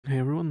Hey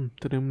everyone,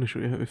 today I'm going to show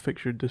you how to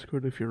fix your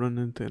Discord if you're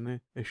running into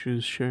any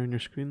issues sharing your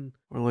screen,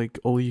 or like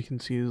all you can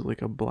see is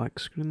like a black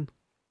screen.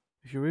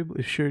 If you were able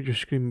to share your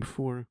screen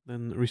before,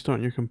 then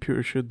restarting your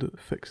computer should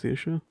fix the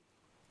issue.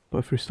 But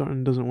if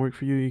restarting doesn't work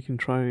for you, you can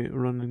try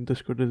running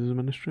Discord as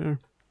administrator.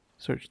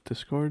 Search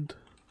Discord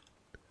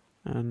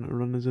and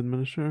run as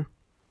administrator.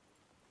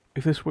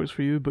 If this works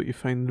for you but you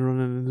find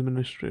running as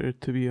administrator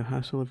to be a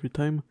hassle every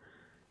time,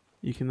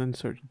 you can then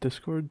search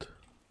Discord,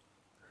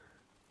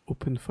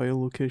 open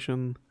file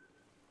location,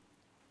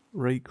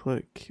 right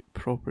click,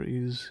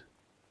 properties,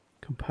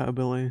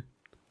 compatibility,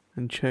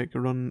 and check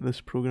run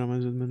this program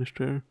as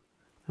administrator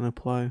and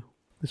apply.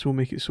 This will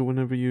make it so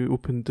whenever you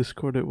open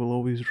Discord it will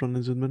always run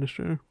as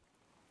administrator.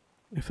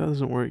 If that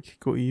doesn't work,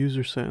 go to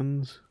user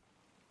settings,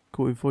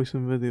 go to voice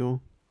and video,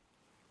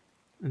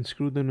 and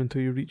scroll down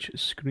until you reach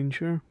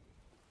Screenshare.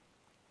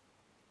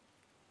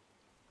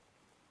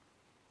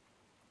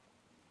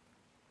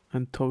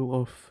 And toggle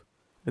off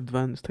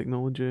advanced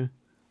technology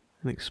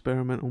and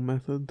experimental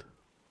method.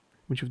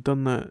 Once you've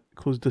done that,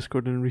 close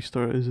Discord and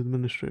restart as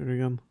administrator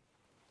again.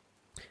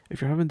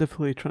 If you're having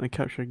difficulty trying to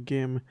capture a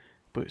game,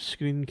 but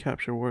screen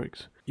capture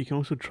works, you can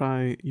also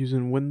try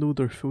using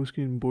windowed or full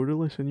screen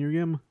borderless in your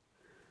game,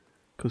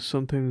 because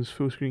sometimes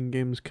full screen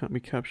games can't be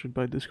captured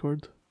by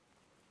Discord.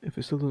 If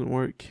it still doesn't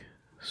work,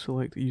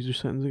 select user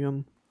settings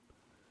again,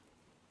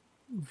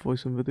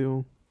 voice and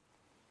video,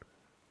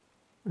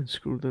 and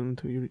scroll down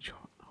until you reach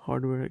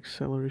hardware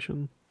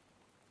acceleration,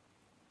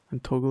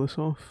 and toggle this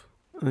off,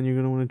 and then you're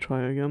going to want to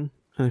try it again.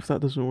 And if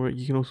that doesn't work,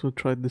 you can also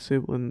try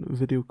disabling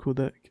video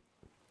codec.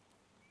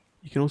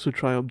 You can also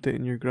try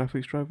updating your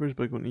graphics drivers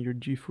by going to your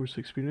GeForce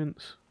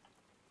Experience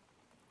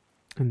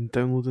and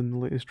downloading the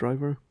latest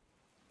driver.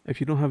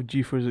 If you don't have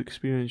GeForce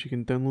Experience, you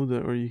can download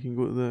it, or you can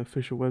go to the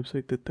official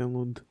website to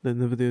download the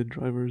NVIDIA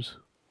drivers.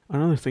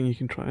 Another thing you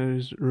can try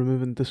is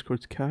removing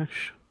Discord's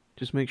cache.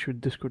 Just make sure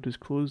Discord is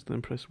closed,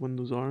 then press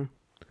Windows R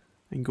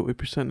and go to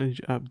percentage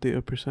app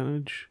data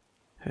percentage,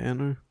 hit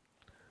enter,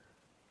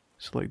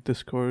 select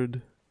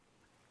Discord,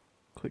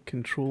 click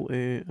Ctrl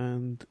A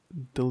and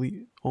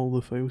delete all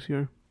the files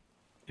here.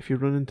 If you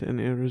run into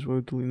any errors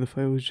while deleting the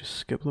files, just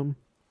skip them.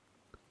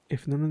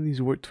 If none of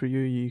these worked for you,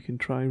 you can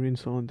try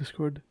reinstalling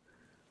Discord.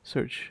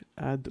 Search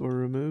add or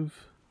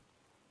remove,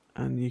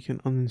 and you can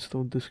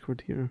uninstall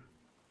Discord here.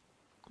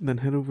 Then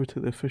head over to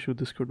the official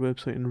Discord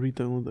website and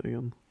re-download it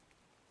again.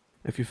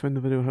 If you found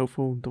the video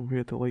helpful, don't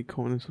forget to like,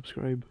 comment and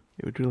subscribe.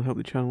 It would really help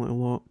the channel out a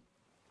lot.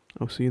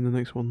 I'll see you in the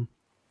next one.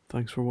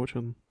 Thanks for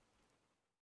watching.